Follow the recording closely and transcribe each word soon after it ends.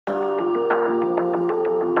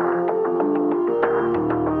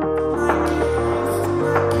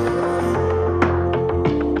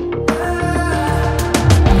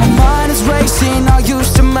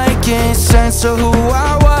used to making sense of who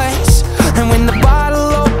I was. And when the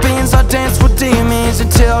bottle opens, I'll dance with demons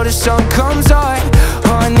until the sun comes on.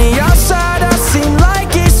 On the outside, I seem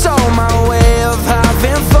like it's all my way of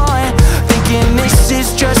having fun, thinking this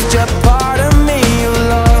is just a part of me you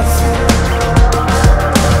love.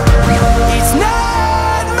 It's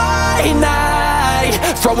not my night,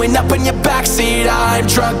 throwing up in your backseat. I'm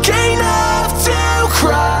drunk enough to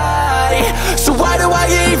cry, so why do I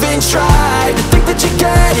even try to think that you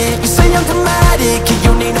get it? You say I'm dramatic and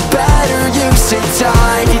you need a better use of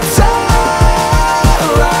time. It's alright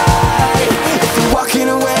if you're walking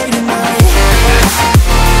away tonight.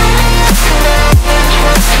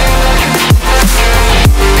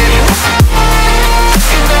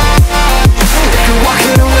 If you're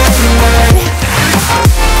walking away tonight.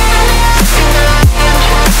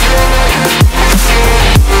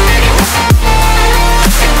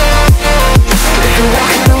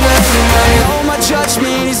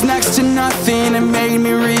 Judgment is next to nothing. It made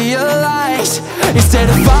me realize, instead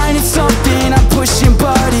of finding something, I'm pushing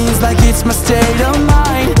buttons like it's my state of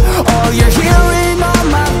mind. All you're hearing are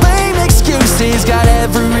my lame excuses, got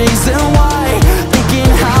every reason why,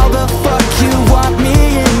 thinking how the fuck you want me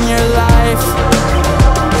in your life.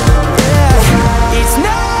 Yeah, it's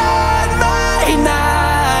not my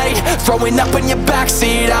night, throwing up in your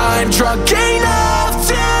backseat. I'm drunk enough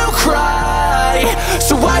to cry,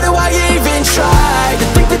 so why do I even try to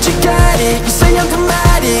think that you get it? You say I'm dramatic